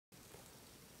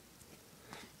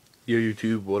Yo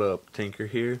YouTube, what up? Tinker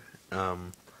here.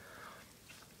 Um,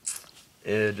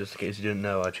 just in case you didn't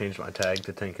know, I changed my tag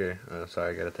to Tinker.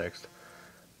 Sorry, I got a text.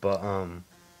 But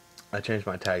I changed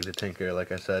my tag to Tinker,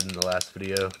 like I said in the last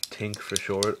video. Tink for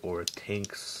short, or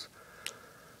Tinks.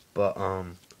 But I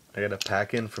got a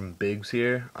pack in from BIGZ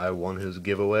here. I won his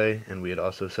giveaway, and we had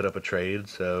also set up a trade,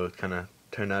 so it kind of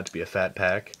turned out to be a fat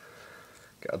pack.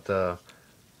 Got the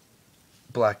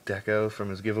black deco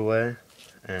from his giveaway,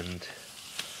 and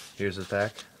here's his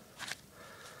pack.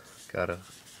 Got a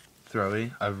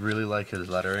throwy. I really like his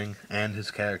lettering and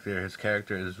his character. His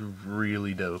character is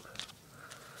really dope.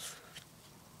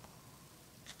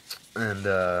 And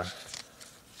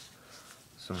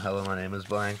some Hello My Name is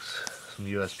blanks, some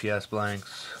USPS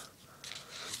blanks.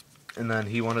 And then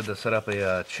he wanted to set up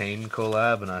a chain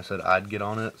collab, and I said I'd get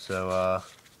on it, so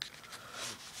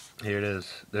here it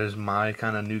is. There's my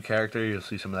kind of new character, you'll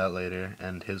see some of that later,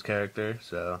 and his character,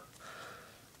 so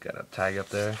got a tag up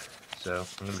there. So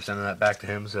I'm going to be sending that back to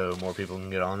him so more people can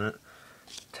get on it.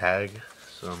 Tag,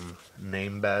 some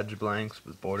name badge blanks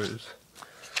with borders.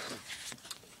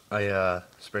 I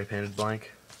spray painted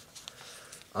blank.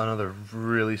 Another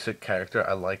really sick character.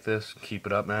 I like this. Keep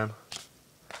it up, man.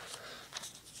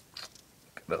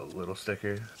 Got a little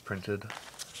sticker printed.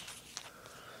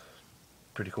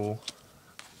 Pretty cool.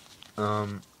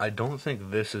 I don't think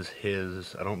this is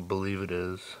his. I don't believe it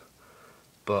is.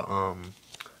 But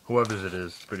whoever's it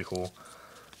is, it's pretty cool.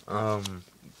 Got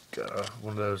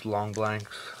one of those long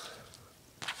blanks.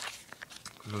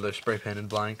 Another spray painted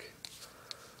blank.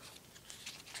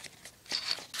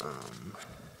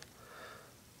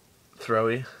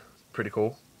 Throwy, pretty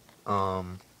cool. I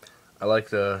like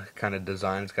the kind of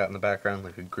design it's got in the background,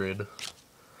 like a grid.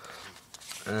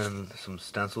 And some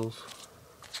stencils.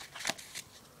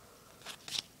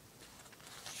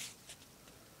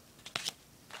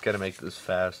 Gotta make this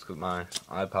fast because my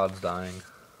iPod's dying.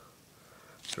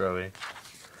 Throwy.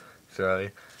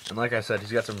 And like I said,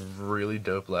 he's got some really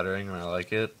dope lettering and I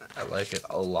like it. I like it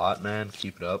a lot, man.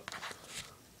 Keep it up.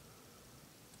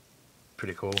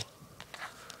 Pretty cool.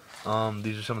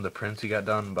 These are some of the prints he got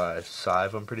done by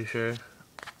Sive, I'm pretty sure.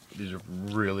 These are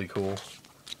really cool.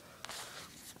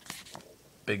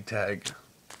 Big tag.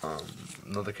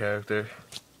 Another character.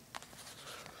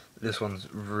 This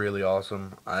one's really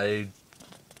awesome.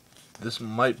 This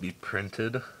might be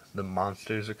printed. The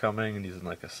monsters are coming and he's in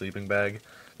like a sleeping bag.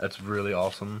 That's really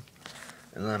awesome.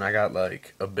 And then I got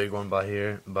like a big one by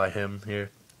him here.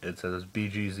 It says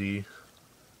BIGZ.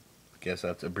 I guess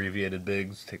that's abbreviated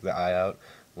BIGZ. Take the I out.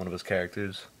 One of his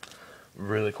characters.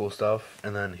 Really cool stuff.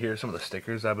 And then here's some of the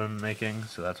stickers I've been making.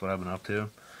 So that's what I've been up to.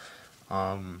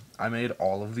 I made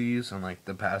all of these in like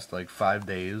the past like 5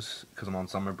 days because I'm on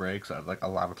summer break, so I have like a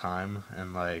lot of time,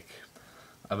 and like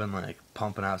I've been like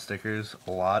pumping out stickers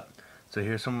a lot. So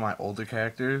here's some of my older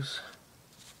characters.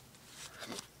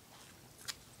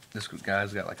 This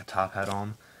guy's got like a top hat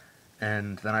on,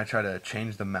 and then I tried to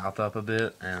change the mouth up a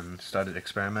bit and started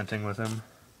experimenting with him.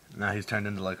 Now he's turned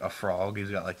into like a frog.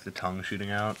 He's got like the tongue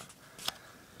shooting out,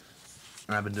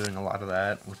 and I've been doing a lot of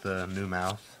that with the new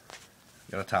mouth.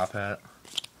 Got a top hat.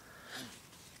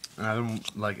 And I've been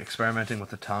like experimenting with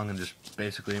the tongue and just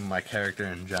basically my character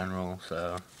in general,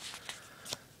 so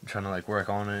I'm trying to like work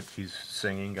on it. He's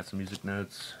singing, got some music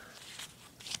notes.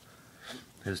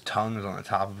 His tongue is on the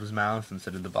top of his mouth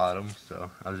instead of the bottom,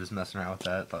 so I was just messing around with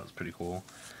that. Thought it was pretty cool.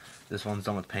 This one's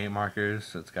done with paint markers,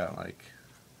 so it's got like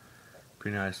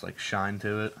pretty nice like shine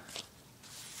to it.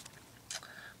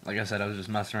 Like I said, I was just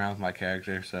messing around with my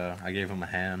character, so I gave him a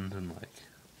hand and like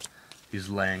he's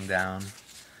laying down.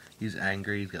 He's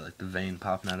angry. He's got like the vein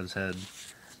popping out of his head.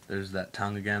 There's that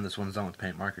tongue again. This one's done with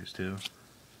paint markers too.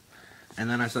 And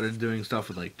then I started doing stuff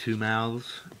with like 2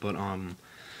 mouths. But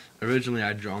originally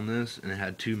I'd drawn this and it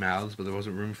had 2 mouths, but there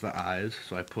wasn't room for the eyes,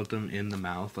 so I put them in the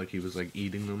mouth like he was like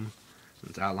eating them.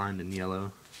 It's outlined in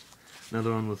yellow.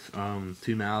 Another one with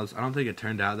 2 mouths. I don't think it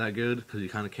turned out that good because you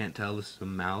kind of can't tell this is a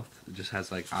mouth. It just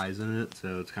has like eyes in it,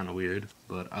 so it's kind of weird.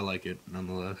 But I like it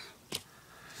nonetheless.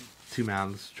 2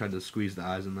 mouths, tried to squeeze the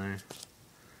eyes in there.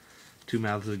 2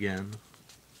 mouths again.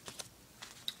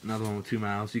 Another one with 2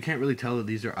 mouths. You can't really tell that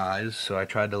these are eyes, so I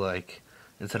tried to like,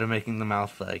 instead of making the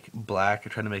mouth like black, I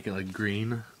tried to make it like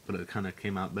green, but it kind of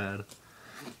came out bad.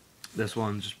 This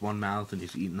one's just 1 mouth and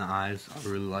he's eating the eyes. I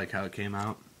really like how it came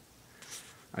out.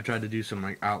 I tried to do some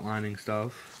like outlining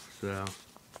stuff, so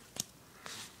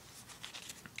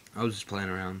I was just playing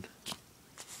around.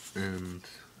 And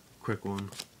quick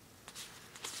one.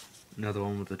 Another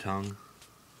one with the tongue.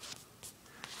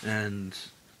 And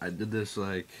I did this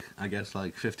like, I guess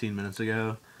like 15 minutes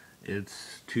ago.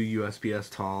 It's 2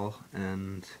 USPS tall,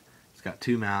 and It's got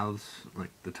two mouths, like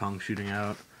the tongue shooting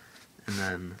out, and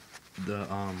then the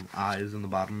eyes in the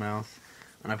bottom mouth.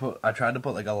 And I tried to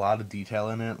put like a lot of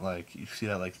detail in it, like you see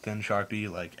that like thin Sharpie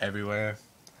like everywhere.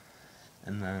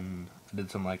 And then I did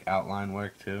some like outline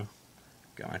work too.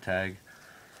 Got my tag.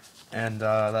 And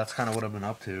that's kind of what I've been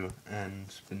up to, and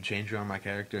been changing on my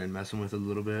character and messing with it a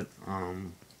little bit.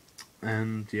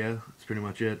 And yeah, that's pretty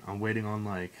much it. I'm waiting on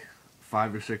like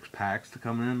 5 or 6 packs to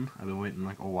come in. I've been waiting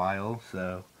like a while,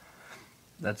 so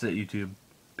that's it, YouTube.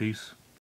 Peace.